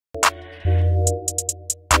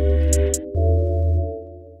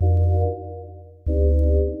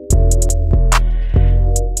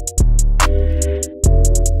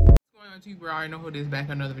already know who it is, back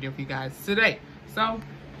on another video for you guys today. So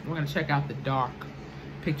we're gonna check out the Dark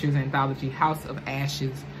Pictures Anthology House of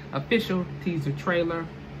Ashes official teaser trailer.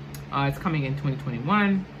 It's coming in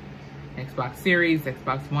 2021. Xbox Series,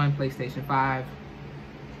 Xbox One, PlayStation 5,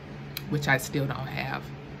 which I still don't have.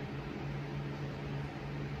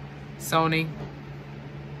 Sony.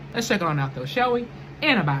 Let's check it on out though, shall we?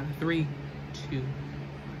 In about 3, 2.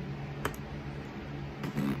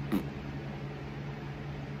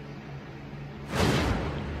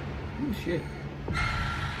 Oh shit.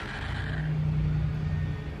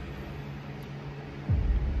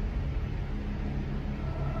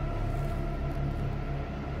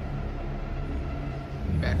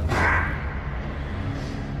 Back up.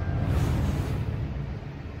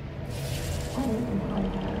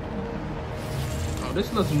 Oh,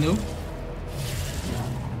 this looks new.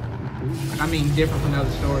 I mean, different from the other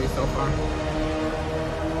stories so far.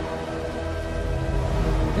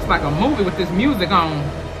 It's like a movie with this music on.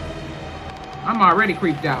 I'm already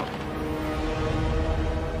creeped out.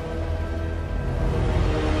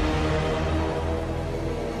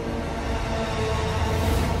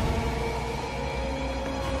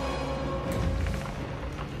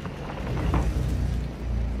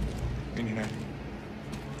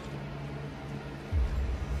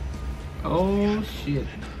 Oh shit.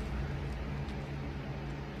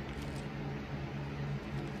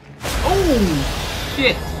 Oh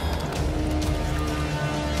shit.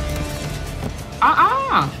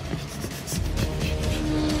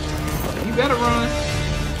 You better run.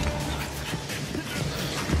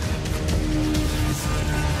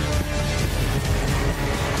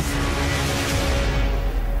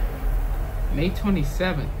 May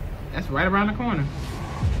 27th. That's right around the corner.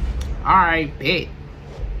 Alright, bet.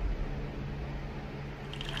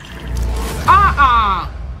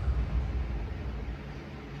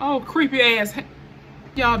 Oh, creepy ass.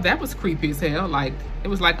 Y'all, that was creepy as hell. Like, it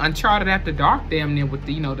was like Uncharted After Dark damn near with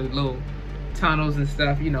the, you know, the little tunnels and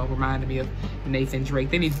stuff, you know, reminded me of Nathan Drake.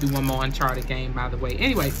 They need to do one more Uncharted game, by the way.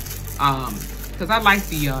 Anyway, because I like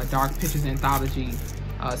the Dark Pictures Anthology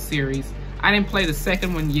series. I didn't play the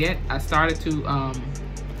second one yet. I started to,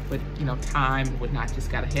 but, you know, time would not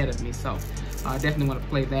just got ahead of me. So, I definitely want to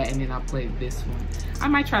play that, and then I'll play this one. I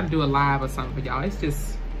might try to do a live or something for y'all. It's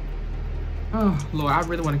just, oh, Lord, I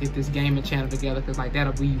really want to get this gaming channel together because, like,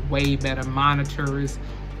 that'll be way better monitors,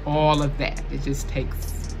 all of that. It just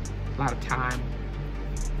takes a lot of time.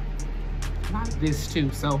 A lot of this,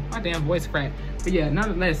 too. So, my damn voice cracked. But, yeah,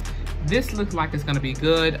 nonetheless, this looks like it's going to be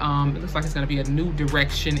good. It looks like it's going to be a new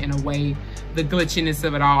direction in a way. The glitchiness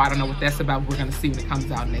of it all, I don't know what that's about. We're going to see when it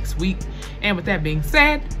comes out next week. And with that being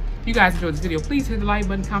said, if you guys enjoyed this video, please hit the like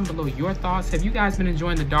button, comment below your thoughts. Have you guys been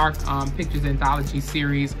enjoying the Dark Pictures Anthology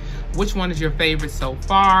series? Which one is your favorite so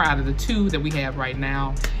far out of the 2 that we have right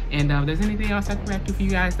now? And if there's anything else I can react to for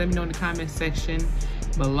you guys, let me know in the comment section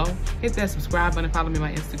below. Hit that subscribe button, follow me on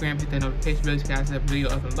my Instagram, hit that notification bell so you guys have video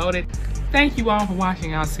uploaded. Thank you all for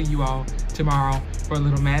watching. I'll see you all tomorrow for a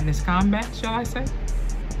little madness combat, shall I say?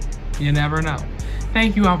 You never know.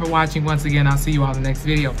 Thank you all for watching once again. I'll see you all in the next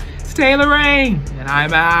video. It's Taylor Rain, and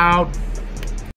I'm out.